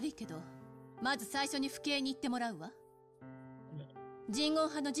には悪いけど、まず最初に府警に行ってもらうわ。人言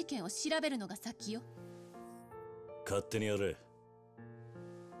派の事件を調べるのが先よ。勝手にやれ。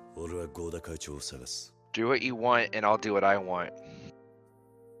俺は合田会長を探す。Do what you want, and I'll do what I want.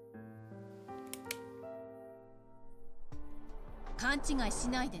 勘違いし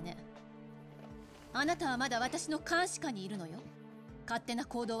ないでね。あなたはまだ私の監視下にいるのよ。勝手な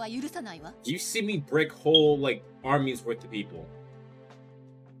行動は許さないわ。You see me break whole like armies worth of people.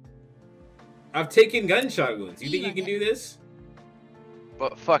 I've taken gunshot wounds. You think you can do this?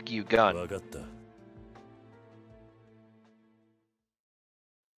 But fuck you, gun. 分かった。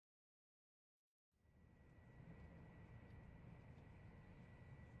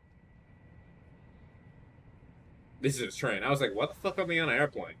This is a train. I was like, what the fuck are they on an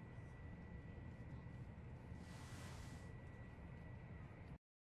airplane? "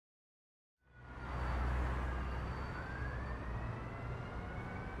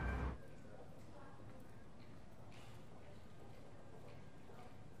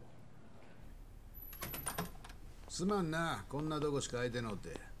すまんな、こんなとこしか空いてのっ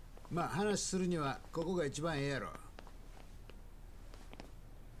て。まあ話するにはここが一番ええやろ。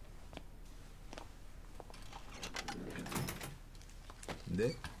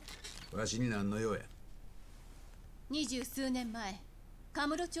で、わしに何の用や。20数年前、カ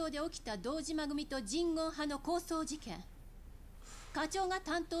ムロ町で起きた堂島組と人言派の抗争事件。課長が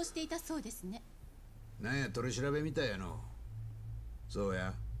担当していたそうですね。なんや取り調べみたいやの。そう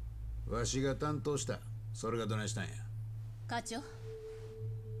や、わしが担当した。それがどないしたんや。課長、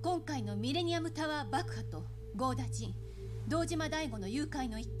今回のミレニアムタワー爆破とゴーダ人、堂島大吾の誘拐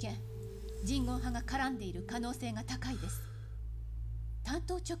の一件、人言派が絡んでいる可能性が高いです。担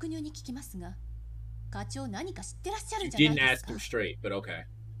当直入に聞きますが、課長何か知ってらっしゃるんじゃないですか。 Didn't ask him straight, but okay.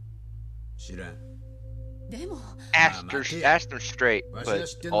 知らん。でも asked her straight, but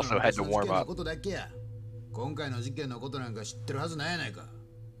also had to warm up. 今回の事件のことなんか知ってるはずないやないか。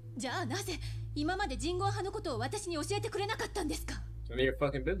じゃあなぜ今まで人言派のことを私に教えてくれなかったんですか。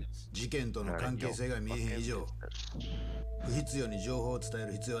事件との関係性が見えへん以上、不必要に情報を伝え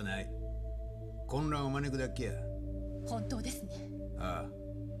る必要はない。混乱を招くだけや。本当ですね。ああ。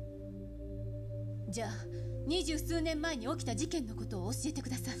じゃあ20数年前に起きた事件のことを教えてく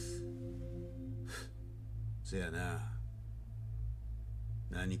ださい。せやな。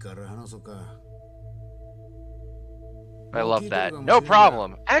何から話そうか。I love that. No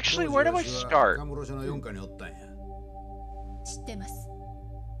problem. Actually, where do I start? 知ってます。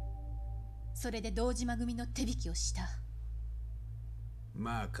それで堂島組の手引きをした。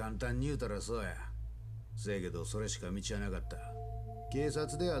まあ簡単に言うたらそうや。せやけどそれしか道はなかった。警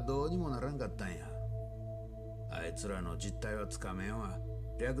察ではどうにもならんかったんや。あいつらの実態はつかめんわ。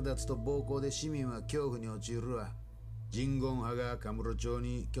略奪と暴行で市民は恐怖に陥るわ。人言派がカムロ町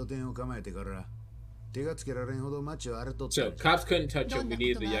に拠点を構えてから手がつけられんほど町を荒れとった。So cops couldn't touch it. We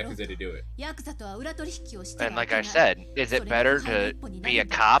needed the Yakuza to do it. And like I said, is it better to be a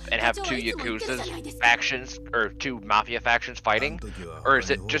cop and have two Yakuza's factions or two mafia factions fighting? Or is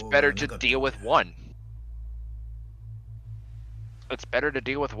it just better to deal with one? It's better to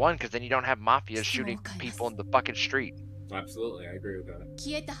deal with one because then you don't have mafias shooting people in the fucking street. Absolutely, I agree with that.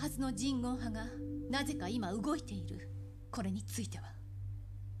 消えたはずの人言派がなぜか今動いている。これについては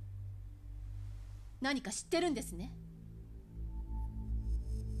何か知ってるんですね。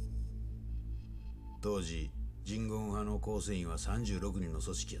当時人言派の構成員は36人の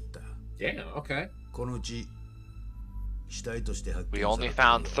組織やった。Yeah, okay. このうち死体として発見 We only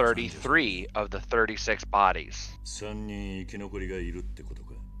found 33 of the 36 bodies. 3人生き残りがいるってこと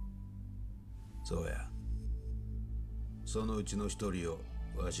か。そうや。そのうちの一人を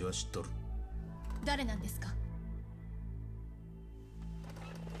わしは知っとる。誰なんですか。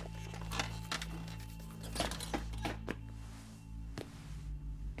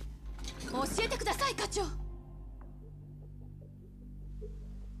教えてください、課長。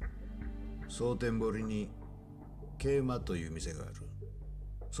蒼天堀に桂馬という店がある。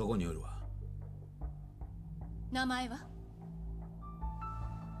そこにおるわ。名前は。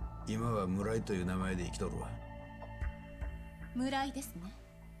今は村井という名前で生きとるわ。村井ですね。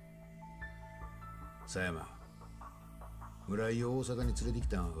狭山、村井を大阪に連れてき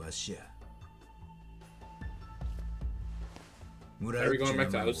たのはわしや。村井っていう名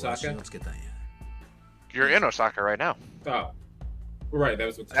前をわしがつけたんや。You're in Osaka right now. Oh. Right, that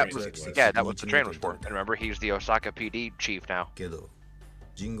was what the train was. Yeah, that was the train was for. And remember, he's the Osaka PD chief now.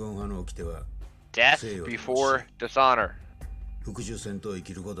 Death before dishonor. 復讐戦闘を生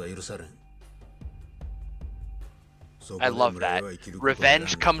きることは許されん。I love that.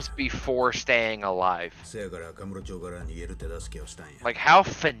 Revenge comes before staying alive. Like, how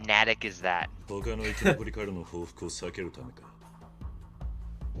fanatic is that? 他の生き残りからの報復を避けるためか。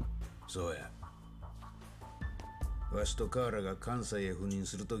そうや。わしと河原が関西へ赴任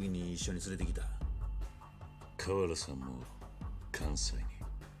するときに一緒に連れてきた。河原さんも関西に。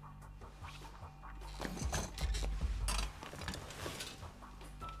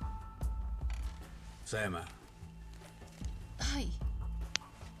佐山。はい。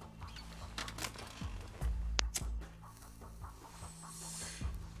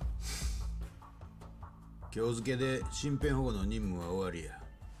今日付で身辺保護の任務は終わりや。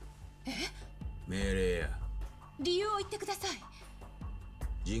命令や。理由を言ってください。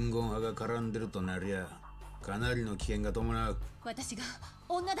人言派が絡んでるとなりゃかなりの危険が伴う。私が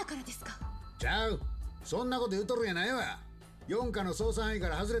女だからですか？ちゃう、そんなこと言うとるんやないわ。4課の捜査範囲か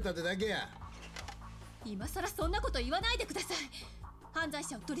ら外れたってだけや。今さらそんなこと言わないでください。犯罪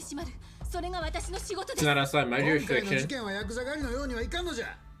者を取り締まる、それが私の仕事です。It's not outside my 今回の jurisdiction. 事件はヤクザ狩りのようにはいかんのじ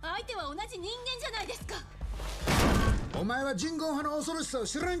ゃ。相手は同じ人間じゃないですか。お前は人言派の恐ろしさを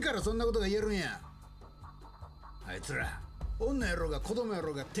知らんからそんなことが言えるんや。あいつら女やろうが子供や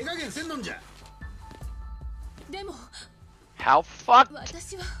ろうが手加減せんのんじゃ。でも How fucked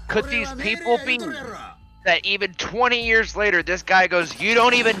私は could these people be that even 20 years later this guy goes, you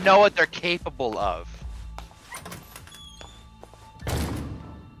don't even know what they're capable of?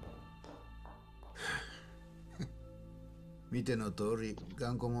 見ての通り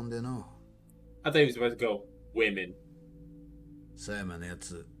頑固もんでの。 I thought he was supposed to go women. 佐山のや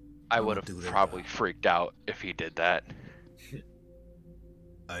つ I would have probably freaked out if he did that.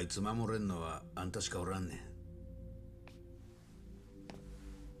 あいつ守れんのはあんたしかおらんねん。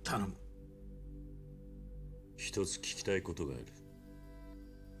頼む。一つ聞きたいことがある。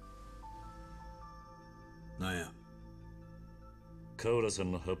なんや。河原さ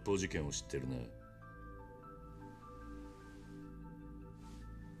んの発砲事件を知ってるな。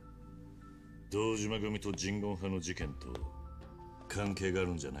堂島組と人言派の事件と関係があ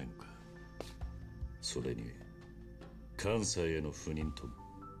るんじゃないのか。それに関西への赴任とも。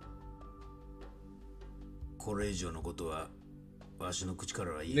これ以上のことはわしの口か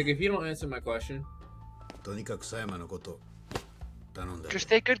らは言 Nigga, え if you don't answer my question. とにかく佐山のこと頼んだ。 Just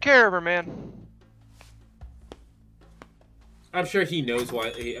take good care of her, man. I'm sure he knows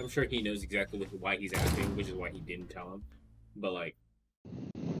why. I'm sure he knows exactly why he's acting, which is why he didn't tell him. But like,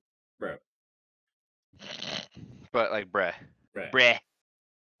 bro. But like, bruh. Bruh. Bruh.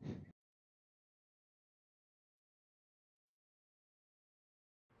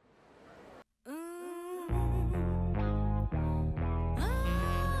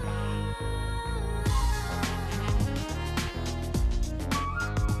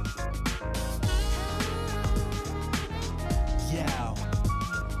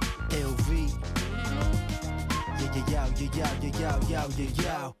 LV. Yeah, yeah, yeah, yeah, yeah, yeah, yeah, yeah,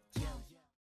 yeah.